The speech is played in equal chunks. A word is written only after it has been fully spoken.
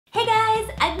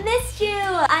I've missed you!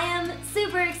 I am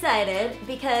super excited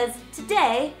because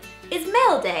today is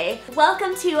mail day.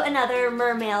 Welcome to another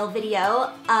Mer-Mail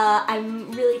video.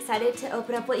 I'm really excited to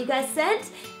open up what you guys sent,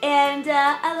 and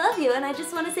I love you, and I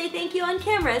just want to say thank you on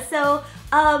camera. So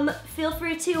feel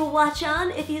free to watch on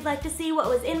if you'd like to see what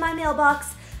was in my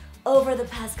mailbox over the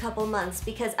past couple months,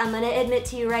 because I'm gonna admit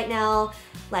to you right now,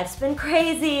 life's been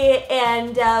crazy,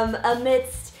 and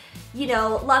amidst, you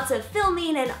know, lots of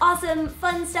filming and awesome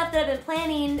fun stuff that I've been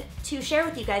planning to share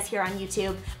with you guys here on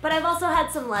YouTube, but I've also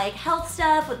had some like health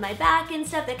stuff with my back and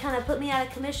stuff that kind of put me out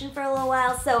of commission for a little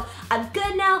while. So I'm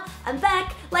good now, I'm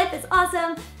back, life is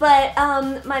awesome, but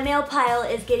my mail pile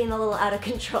is getting a little out of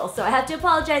control, so I have to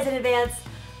apologize in advance.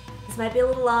 This might be a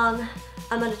little long.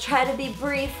 I'm gonna try to be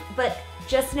brief, but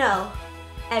just know,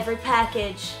 every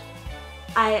package,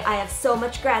 I have so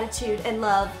much gratitude and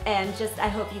love, and just I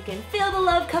hope you can feel the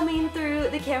love coming through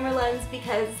the camera lens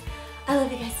because I love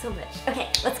you guys so much. Okay,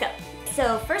 let's go.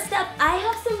 So first up, I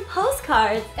have some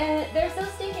postcards, and they're so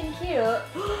stinking cute.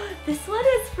 This one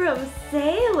is from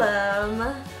Salem.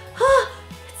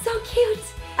 It's so cute.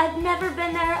 I've never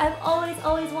been there. I've always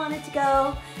wanted to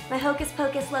go. My hocus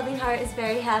pocus loving heart is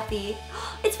very happy.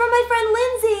 It's from my friend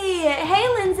Lindsay. Hey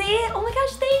Lindsay. Oh my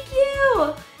gosh, thank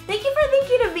you. Thank you for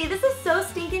thinking of me. This is so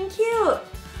stinking cute.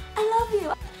 I love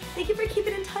you. Thank you for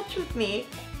keeping in touch with me.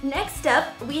 Next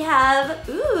up, we have,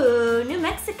 ooh, New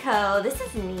Mexico. This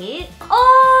is neat.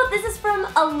 Oh, this is from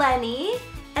Eleni.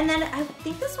 And then I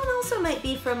think this one also might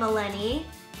be from Eleni.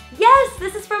 Yes,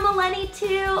 this is from Eleni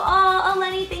too. Oh,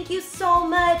 Eleni, thank you so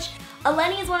much.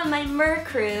 Eleni is one of my Mer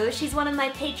crew. She's one of my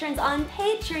patrons on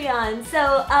Patreon.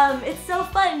 So it's so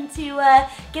fun to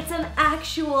get some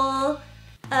actual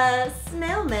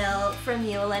snail mail from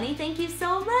you, Eleni. Thank you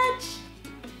so much.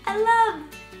 I love.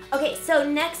 Okay, so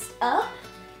next up,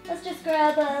 let's just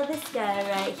grab this guy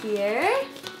right here.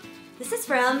 This is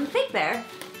from Big Bear.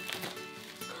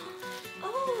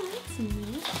 Oh, that's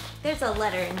neat. There's a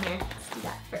letter in here. Let's do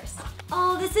that first.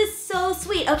 Oh, this is so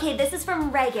sweet. Okay, this is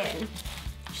from Regan.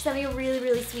 She sent me a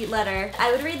really sweet letter.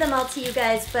 I would read them all to you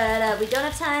guys, but we don't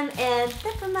have time, and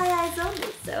they're for my eyes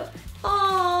only, so.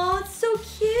 Oh, it's so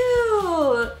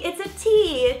cute. It's a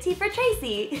T for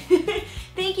Traci.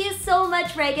 Thank you so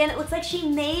much, Regan. It looks like she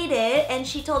made it, and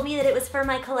she told me that it was for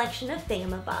my collection of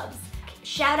Thingamabobs.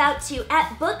 Shout out to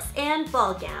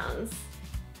 @booksandballgowns.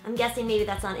 I'm guessing maybe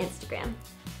that's on Instagram.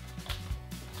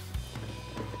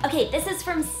 Okay, this is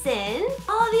from Sin.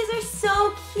 Oh, these are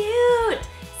so cute.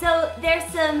 So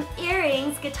there's some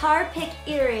earrings, guitar pick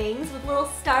earrings with little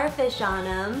starfish on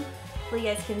them. Hopefully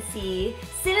you guys can see.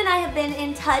 Sin and I have been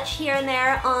in touch here and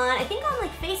there on, I think on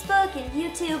like Facebook and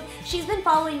YouTube. She's been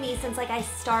following me since like I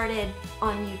started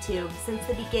on YouTube, since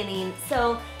the beginning.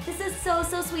 So this is so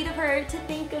sweet of her to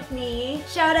think of me.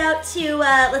 Shout out to,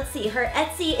 let's see, her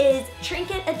Etsy is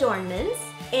Trinket Adornments,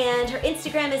 and her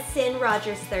Instagram is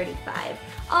SinRogers35.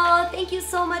 Oh, thank you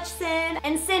so much, Sin.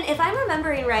 And Sin, if I'm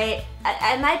remembering right,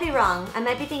 I might be wrong, I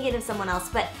might be thinking of someone else,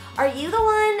 but are you the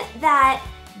one that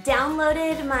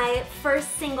downloaded my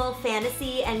first single,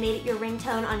 Fantasy, and made it your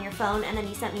ringtone on your phone, and then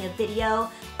you sent me a video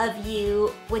of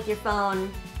you with your phone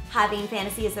having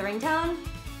Fantasy as the ringtone?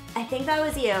 I think that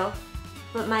was you,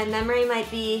 but my memory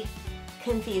might be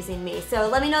confusing me, so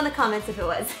let me know in the comments if it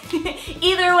was.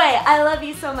 Either way, I love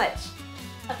you so much.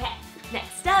 Okay,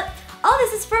 next up. Oh,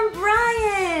 this is from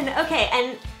Bryan. Okay,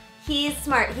 and he's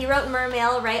smart. He wrote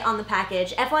Mer-Mail right on the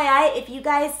package. FYI, if you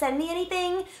guys send me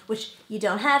anything, which you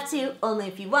don't have to, only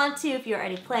if you want to, if you're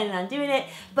already planning on doing it,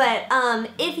 but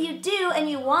if you do and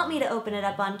you want me to open it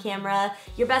up on camera,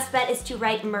 your best bet is to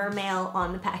write Mer-Mail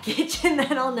on the package, and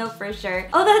then I'll know for sure.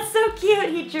 Oh, that's so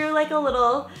cute. He drew like a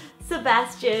little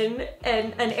Sebastian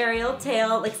and an Ariel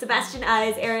tail, like Sebastian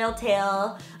eyes, Ariel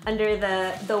tail under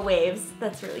the waves.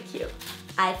 That's really cute.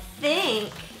 I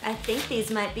think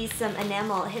these might be some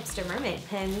enamel Hipster Mermaid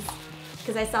pins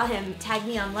because I saw him tag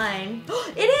me online.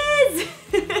 It is!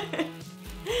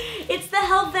 It's the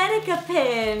Helvetica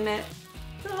pin.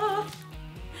 Oh.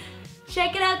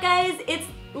 Check it out, guys. It's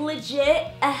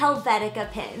legit a Helvetica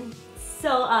pin.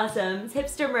 So awesome. It's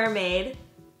Hipster Mermaid.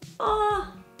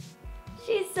 Oh,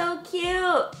 she's so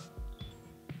cute.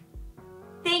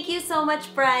 Thank you so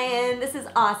much, Bryan. This is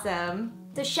awesome.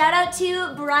 So shout out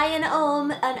to Bryan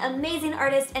Ohm, an amazing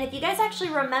artist, and if you guys actually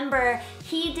remember,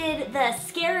 he did the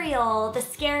Scary Ariel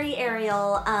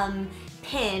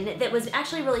pin that was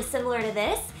actually really similar to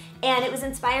this, and it was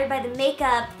inspired by the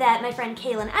makeup that my friend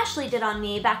Kaylin Ashley did on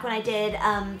me back when I did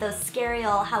those Scary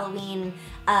Halloween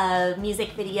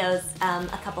music videos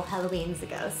a couple Halloweens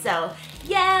ago. So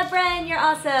yeah, Bryan, you're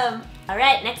awesome. All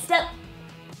right, next up,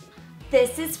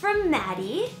 this is from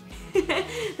Maddie.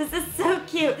 This is so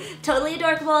cute. Totally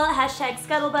adorkable. Hashtag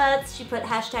scuttlebutts. She put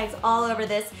hashtags all over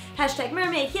this. Hashtag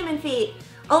mermaid, human feet.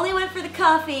 Only went for the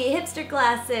coffee. Hipster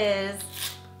glasses.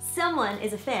 Someone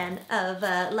is a fan of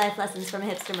life lessons from a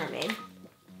hipster mermaid.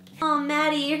 Oh,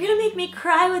 Maddie, you're gonna make me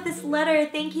cry with this letter.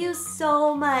 Thank you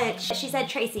so much. She said,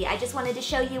 Traci, I just wanted to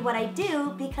show you what I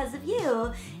do because of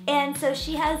you. And so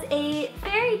she has a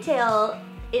fairy tale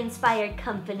inspired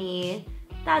company.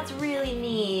 That's really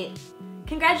neat.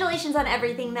 Congratulations on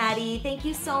everything, Maddie. Thank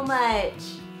you so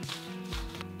much.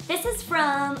 This is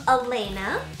from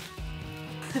Elena.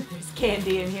 There's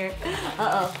candy in here.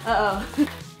 Uh-oh, uh-oh.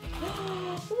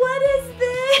 What is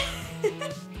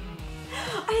this?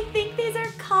 I think these are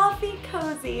coffee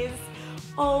cozies.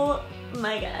 Oh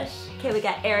my gosh. Okay, we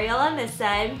got Ariel on this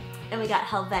side, and we got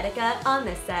Helvetica on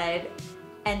this side,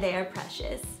 and they are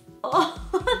precious. Oh,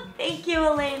 thank you,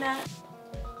 Elena.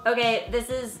 Okay, this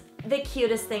is the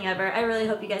cutest thing ever. I really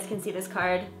hope you guys can see this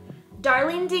card.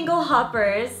 Darling Dingle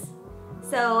Hoppers.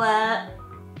 So,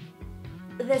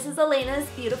 this is Elena's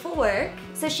beautiful work.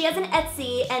 So she has an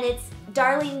Etsy, and it's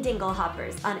Darling Dingle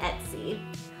Hoppers on Etsy.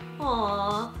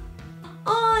 Aww.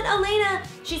 Oh, and Elena,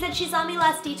 she said she saw me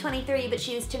last D23, but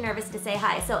she was too nervous to say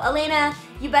hi. So Elena,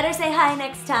 you better say hi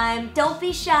next time. Don't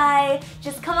be shy.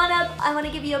 Just come on up. I want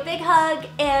to give you a big hug,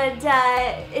 and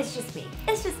it's just me.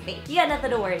 It's just me. You got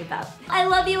nothing to worry about. I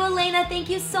love you, Elena. Thank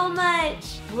you so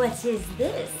much. What is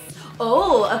this?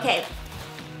 Oh, okay.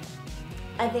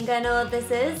 I think I know what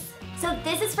this is. So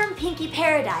this is from Pinky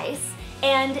Paradise,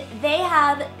 and they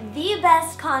have the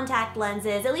best contact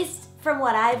lenses, at least from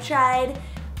what I've tried.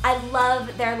 I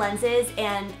love their lenses,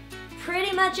 and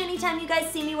pretty much anytime you guys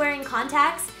see me wearing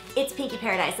contacts, it's Pinky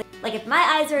Paradise. Like if my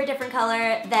eyes are a different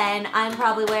color, then I'm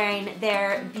probably wearing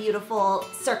their beautiful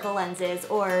circle lenses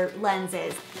or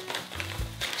lenses.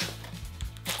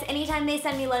 Anytime they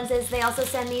send me lenses, they also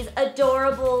send these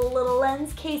adorable little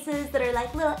lens cases that are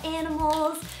like little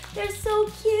animals. They're so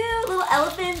cute, little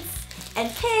elephants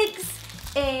and pigs,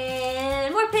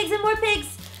 and more pigs and more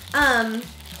pigs.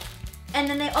 And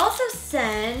then they also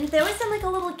they always send like a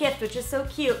little gift, which is so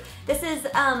cute. This is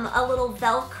a little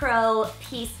Velcro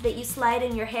piece that you slide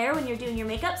in your hair when you're doing your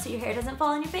makeup so your hair doesn't fall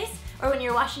on your face, or when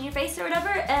you're washing your face or whatever,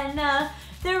 and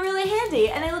they're really handy,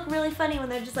 and they look really funny when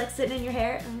they're just like sitting in your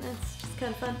hair, and it's just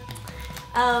kind of fun.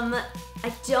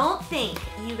 I don't think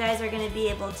you guys are gonna be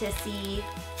able to see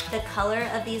the color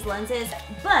of these lenses,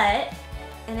 but,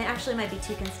 and it actually might be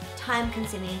too time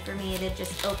consuming for me to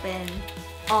just open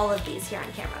all of these here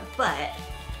on camera, but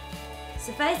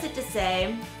suffice it to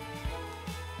say,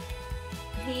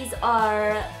 these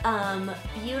are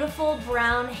beautiful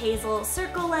brown hazel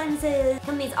circle lenses.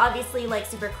 Come in these obviously like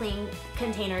super clean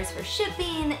containers for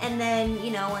shipping, and then,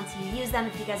 you know, once you use them,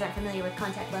 if you guys aren't familiar with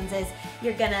contact lenses,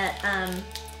 you're gonna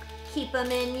keep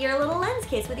them in your little lens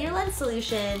case with your lens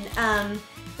solution.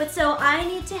 But so I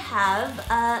need to have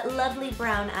lovely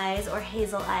brown eyes or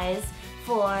hazel eyes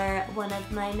for one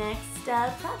of my next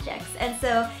projects, and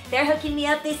so they're hooking me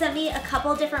up. They sent me a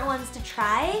couple different ones to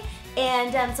try,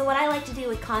 and so what I like to do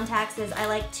with contacts is I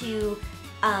like to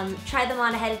try them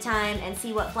on ahead of time and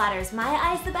see what flatters my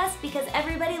eyes the best, because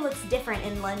everybody looks different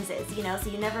in lenses, you know,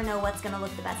 so you never know what's gonna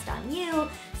look the best on you.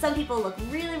 Some people look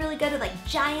really, really good with like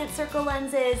giant circle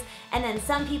lenses, and then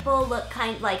some people look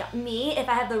kind of like me. If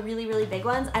I have the really, really big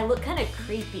ones, I look kind of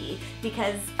creepy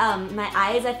because my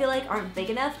eyes, I feel like, aren't big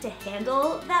enough to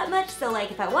handle that much. So like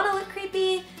if I want to look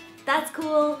creepy, that's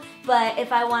cool, but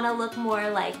if I want to look more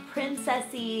like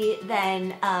princessy,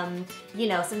 then, you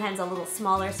know, sometimes a little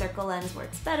smaller circle lens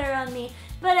works better on me.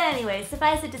 But anyway,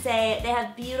 suffice it to say, they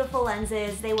have beautiful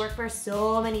lenses. They work for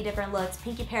so many different looks.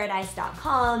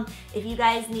 PinkyParadise.com. If you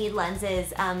guys need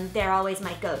lenses, they're always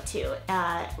my go-to.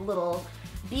 Little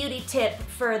beauty tip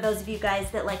for those of you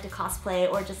guys that like to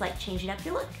cosplay or just like changing up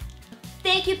your look.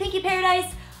 Thank you, Pinky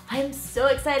Paradise. I'm so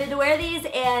excited to wear these,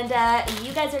 and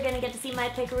you guys are gonna get to see my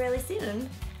pick really soon.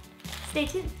 Stay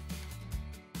tuned.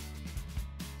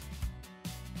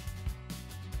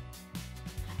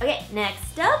 Okay,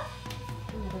 next up,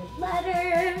 another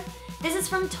letter. This is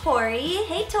from Tori.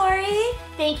 Hey, Tori.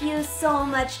 Thank you so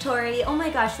much, Tori. Oh my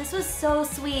gosh, this was so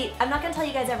sweet. I'm not gonna tell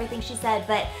you guys everything she said,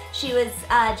 but she was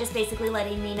just basically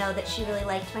letting me know that she really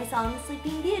liked my song,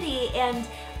 Sleeping Beauty, and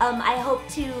I hope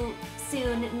to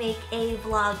soon make a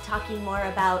vlog talking more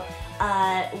about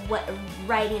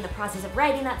the process of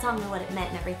writing that song and what it meant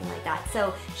and everything like that.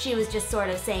 So she was just sort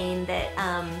of saying that,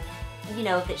 you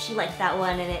know, that she liked that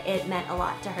one and it meant a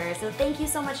lot to her. So thank you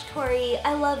so much, Tori.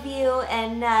 I love you,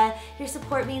 and your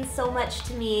support means so much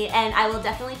to me, and I will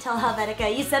definitely tell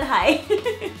Helvetica you said hi.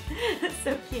 That's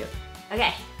so cute.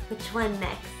 Okay, which one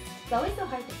next? It's always so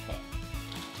hard to pick.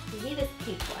 Give me this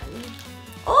pink one.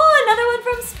 Oh, another one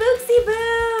from Spooksy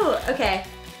Boo! Okay.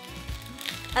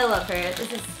 I love her.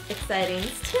 This is exciting.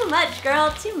 It's too much,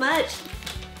 girl. Too much.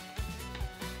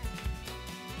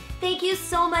 Thank you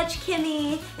so much,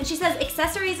 Kimmy. And she says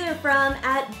accessories are from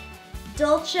at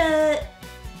Dulce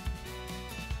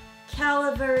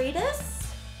Calaveritas?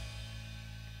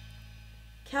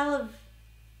 I'm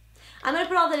gonna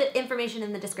put all the information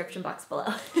in the description box below.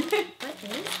 What is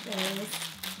this?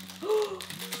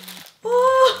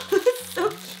 Oh, it's so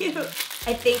cute.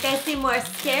 I think I see more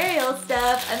Scarial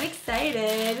stuff. I'm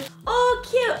excited. Oh,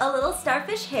 cute. A little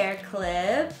Starfish hair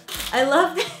clip. I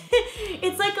love that.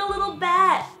 It's like a little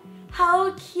bat.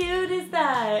 How cute is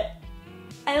that?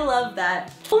 I love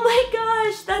that. Oh my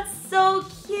gosh, that's so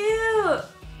cute.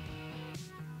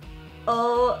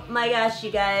 Oh my gosh,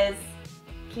 you guys.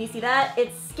 Can you see that?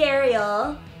 It's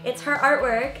Scarial. It's her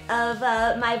artwork of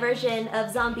my version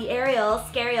of Zombie Ariel,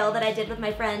 Scarial, that I did with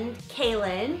my friend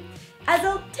Kaylin, as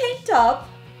a tank top.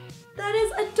 That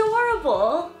is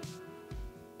adorable.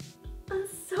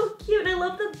 That's so cute. I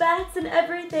love the bats and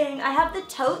everything. I have the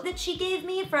tote that she gave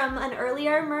me from an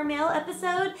earlier Mer-Mail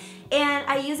episode, and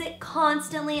I use it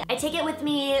constantly. I take it with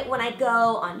me when I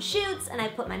go on shoots, and I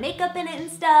put my makeup in it and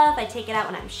stuff. I take it out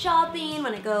when I'm shopping,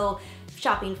 when I go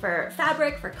shopping for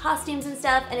fabric, for costumes and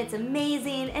stuff, and it's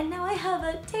amazing. And now I have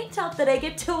a tank top that I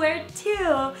get to wear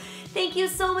too. Thank you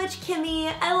so much,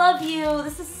 Kimmy. I love you.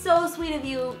 This is so sweet of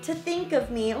you to think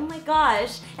of me. Oh my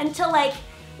gosh. And to like,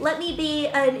 let me be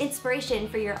an inspiration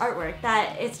for your artwork.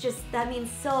 That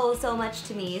means so, so much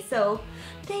to me. So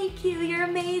thank you, you're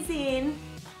amazing.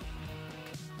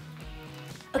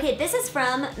 Okay, this is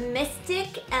from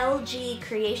Mystic LG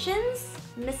Creations.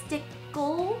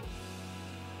 Mystical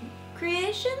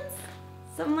Creations?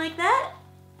 Something like that?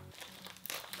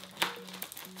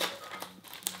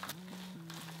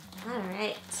 All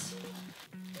right.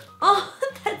 Oh,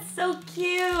 that's so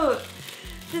cute.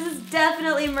 This is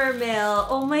definitely Mer-Mail.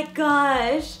 Oh my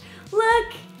gosh.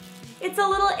 Look, it's a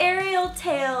little Ariel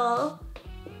tail.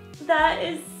 That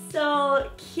is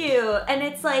so cute. And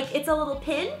it's like, it's a little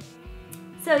pin.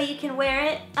 So you can wear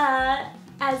it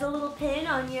as a little pin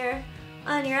on your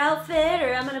outfit,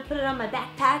 or I'm gonna put it on my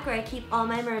backpack where I keep all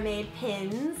my mermaid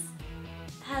pins.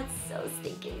 That's so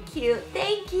stinking cute.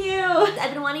 Thank you.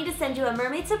 I've been wanting to send you a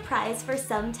mermaid surprise for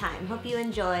some time. Hope you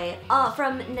enjoy. Oh,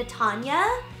 from Natanya.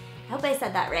 I hope I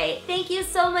said that right. Thank you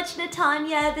so much,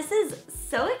 Natanya. This is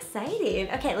so exciting.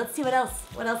 Okay, let's see what else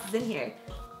is in here.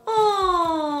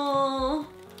 Oh,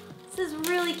 this is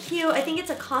really cute. I think it's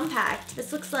a compact.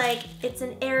 This looks like it's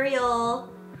an Ariel.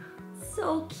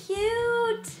 So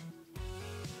cute.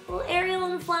 Little Ariel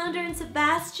and Flounder and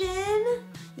Sebastian.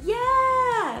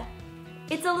 Yeah.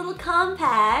 It's a little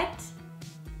compact.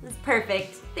 It's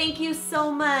perfect. Thank you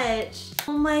so much.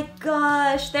 Oh my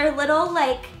gosh, they're little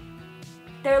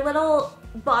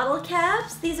bottle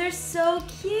caps. These are so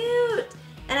cute.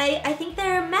 And I think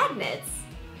they're magnets.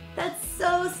 That's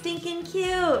so stinking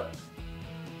cute.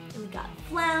 And we got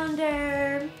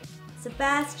Flounder,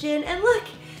 Sebastian, and look,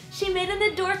 she made an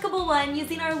Adorkable one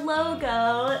using our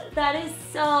logo. That is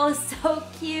so, so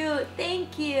cute.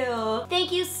 Thank you.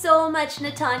 Thank you so much,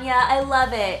 Natanya. I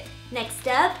love it. Next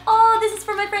up, oh, this is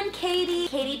for my friend Katie.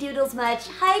 KatiDoodlesMuch.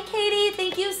 Hi, Katie.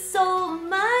 Thank you so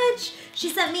much. She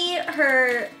sent me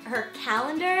her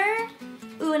calendar.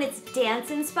 Ooh, and it's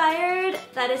dance inspired.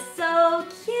 That is so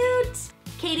cute.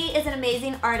 Katie is an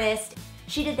amazing artist.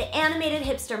 She did the animated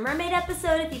Hipster Mermaid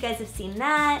episode, if you guys have seen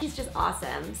that. She's just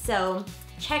awesome. So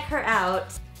check her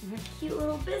out. And her cute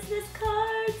little business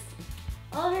cards.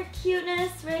 All her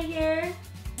cuteness right here.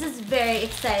 This is very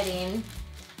exciting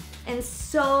and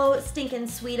so stinking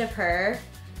sweet of her.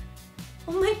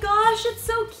 Oh my gosh, it's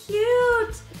so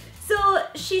cute. So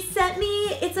she sent me,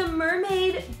 it's a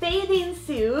mermaid bathing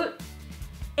suit.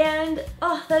 And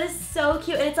oh, that is so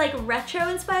cute. And it's like retro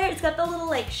inspired. It's got the little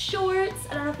like shorts.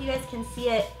 I don't know if you guys can see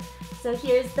it. So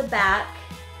here's the back.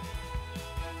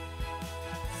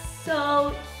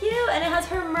 So cute, and it has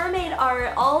her mermaid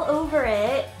art all over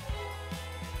it.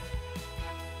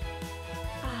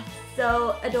 Ah,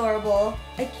 so adorable.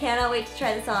 I cannot wait to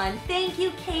try this on. Thank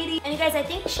you, Katie. And you guys, I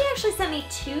think she actually sent me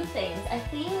two things. I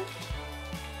think,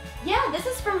 yeah, this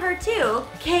is from her too.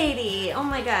 Katie, oh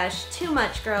my gosh, too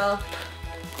much, girl.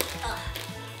 Ugh.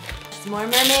 Some more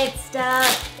mermaid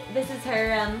stuff. This is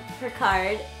her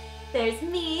card. There's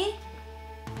me,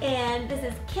 and this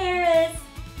is Karis,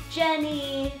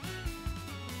 Jenny.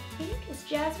 I think, is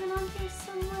Jasmine on here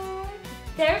somewhere?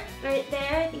 There, right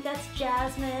there, I think that's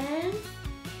Jasmine.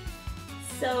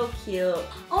 So cute.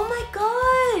 Oh my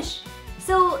gosh!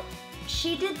 So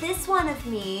she did this one of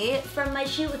me from my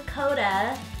shoot with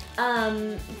Coda,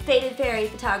 Faded Fairy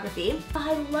Photography.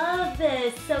 I love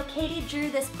this. So Katie drew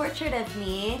this portrait of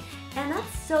me, and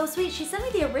that's so sweet. She sent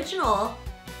me the original.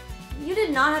 You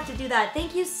did not have to do that.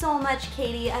 Thank you so much,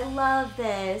 Katie. I love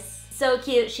this. So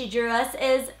cute. She drew us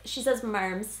as, she says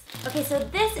merms. Okay, so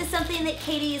this is something that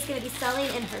Katie is gonna be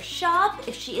selling in her shop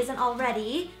if she isn't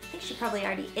already. I think she probably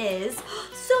already is.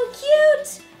 So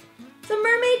cute! It's a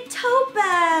mermaid tote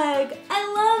bag.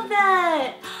 I love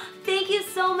that. Thank you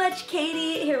so much,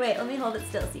 Katie. Here, wait, let me hold it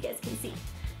still so you guys can see.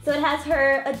 So it has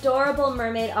her adorable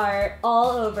mermaid art all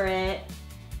over it.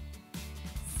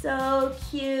 So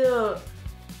cute.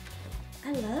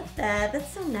 I love that.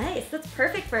 That's so nice. That's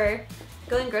perfect for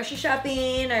going grocery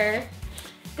shopping or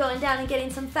going down and getting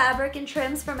some fabric and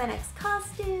trims for my next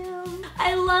costume.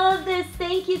 I love this.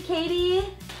 Thank you, Katie.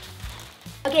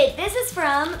 Okay, this is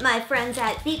from my friends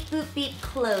at Beep Boop Beep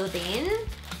Clothing.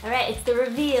 All right, it's the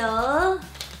reveal.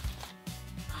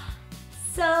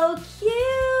 So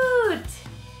cute.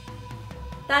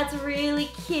 That's really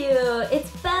cute. It's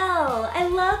Belle. I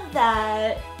love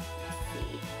that. Let's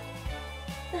see.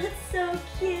 That's so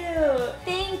cute.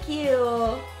 Thank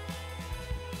you.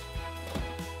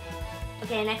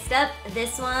 Okay, next up,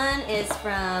 this one is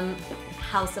from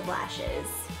House of Lashes.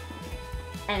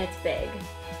 And it's big.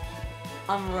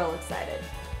 I'm real excited.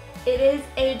 It is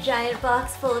a giant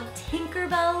box full of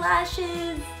Tinkerbell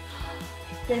lashes.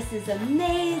 This is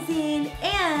amazing.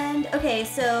 And, okay,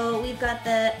 so we've got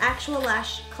the actual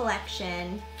lash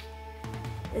collection.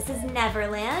 This is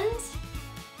Neverland,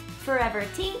 Forever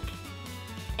Tink,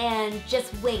 and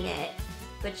Just Wing It,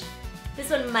 which this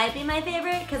one might be my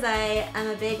favorite because I'm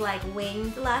a big like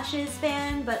winged lashes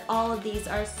fan, but all of these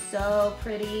are so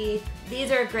pretty.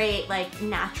 These are a great like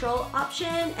natural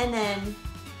option, and then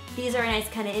these are a nice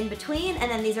kind of in between, and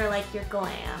then these are like your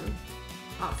glam.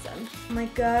 Awesome. Oh my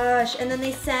gosh, and then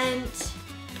they sent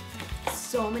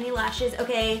so many lashes.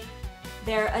 Okay,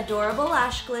 they're Adorable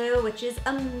lash glue, which is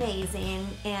amazing,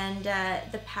 and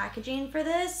the packaging for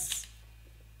this,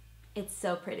 it's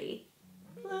so pretty.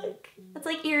 Look, it's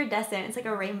like iridescent. It's like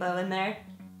a rainbow in there.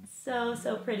 So,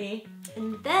 so pretty.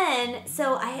 And then,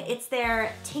 so it's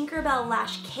their Tinkerbell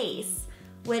lash case,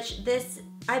 which this,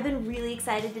 I've been really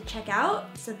excited to check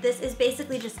out. So this is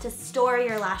basically just to store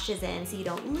your lashes in so you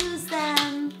don't lose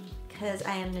them, because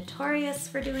I am notorious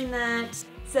for doing that.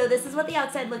 So this is what the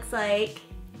outside looks like.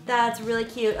 That's really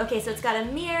cute. Okay, so it's got a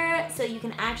mirror so you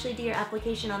can actually do your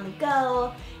application on the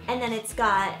go. And then it's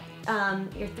got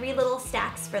your 3 little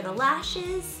stacks for the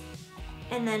lashes.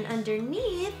 And then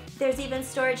underneath, there's even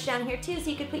storage down here too, so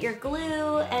you could put your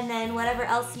glue and then whatever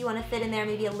else you want to fit in there,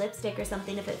 maybe a lipstick or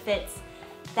something if it fits.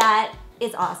 That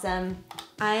is awesome.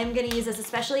 I'm gonna use this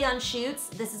especially on shoots.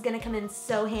 This is gonna come in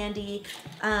so handy.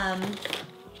 Oh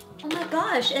my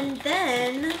gosh, and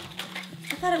then,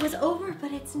 I thought it was over,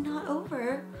 but it's not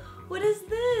over. What is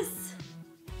this?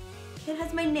 It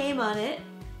has my name on it.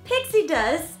 Pixie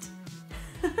dust.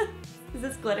 Is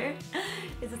this glitter?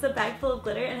 Is this a bag full of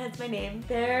glitter and it has my name?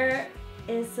 There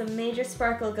is some major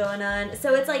sparkle going on.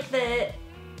 So it's like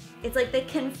the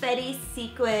confetti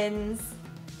sequins.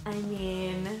 I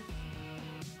mean,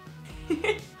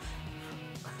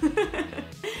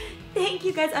 thank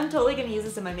you guys. I'm totally gonna use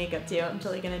this in my makeup too. I'm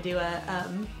totally gonna do a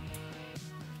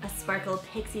sparkle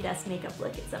pixie dust makeup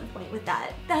look at some point with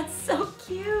that. That's so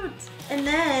cute. And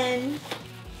then,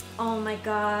 oh my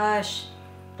gosh,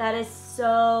 that is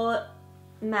so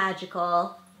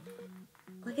magical.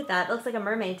 Look at that. It looks like a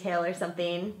mermaid tail or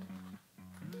something.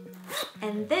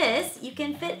 And this, you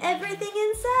can fit everything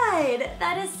inside.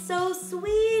 That is so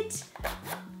sweet.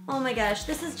 Oh my gosh,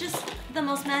 this is just the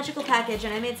most magical package,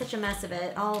 and I made such a mess of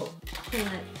it. I'll clean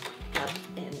it up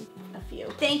in a few.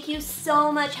 Thank you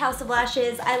so much, House of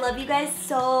Lashes. I love you guys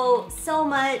so, so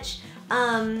much.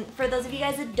 For those of you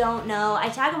guys that don't know, I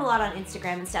tag them a lot on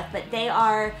Instagram and stuff, but they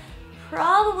are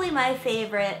probably my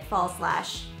favorite false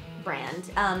lash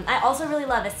brand. I also really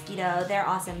love Esquito. They're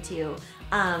awesome too.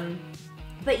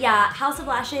 But yeah, House of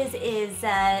Lashes is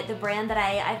the brand that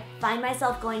I find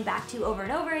myself going back to over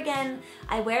and over again.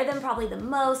 I wear them probably the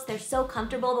most. They're so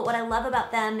comfortable, but what I love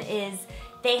about them is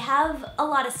they have a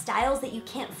lot of styles that you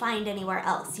can't find anywhere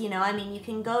else. You know, I mean, you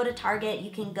can go to Target, you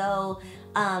can go,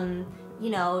 you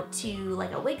know, to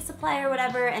like a wig supply or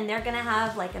whatever, and they're gonna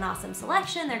have like an awesome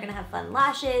selection. They're gonna have fun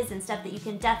lashes and stuff that you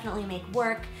can definitely make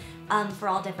work for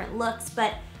all different looks.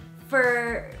 But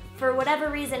for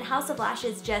whatever reason, House of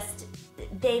Lashes just,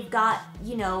 they've got,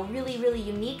 you know, really, really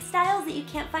unique styles that you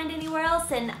can't find anywhere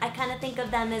else, and I kind of think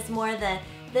of them as more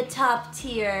the top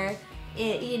tier,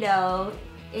 you know,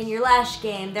 in your lash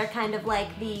game. They're kind of like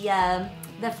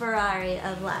the the Ferrari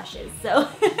of lashes. So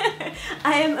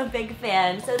I am a big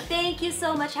fan. So thank you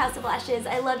so much, House of Lashes.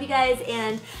 I love you guys,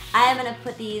 and I am gonna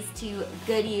put these to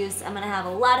good use. I'm gonna have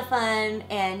a lot of fun,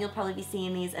 and you'll probably be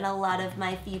seeing these in a lot of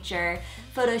my future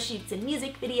photo shoots and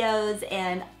music videos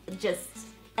and just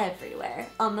everywhere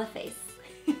on my face.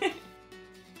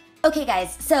 Okay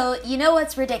guys, so you know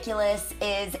what's ridiculous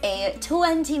is a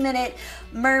 20-minute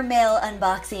Mer-Mail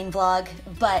unboxing vlog,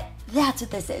 but that's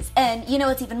what this is. And you know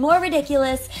what's even more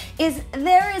ridiculous is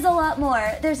there is a lot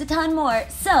more. There's a ton more.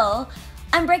 So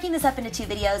I'm breaking this up into 2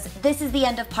 videos. This is the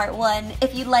end of part 1.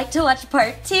 If you'd like to watch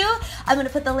part 2, I'm gonna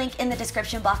put the link in the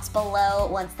description box below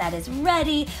once that is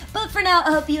ready. But for now,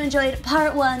 I hope you enjoyed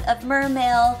part 1 of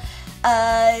Mer-Mail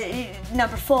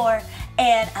number 4.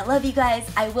 And I love you guys.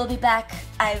 I will be back.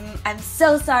 I'm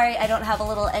so sorry I don't have a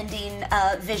little ending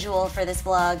visual for this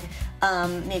vlog.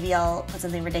 Maybe I'll put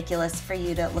something ridiculous for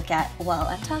you to look at while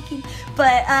I'm talking.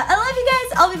 But I love you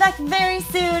guys. I'll be back very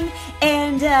soon,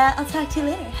 and I'll talk to you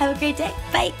later. Have a great day.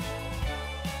 Bye.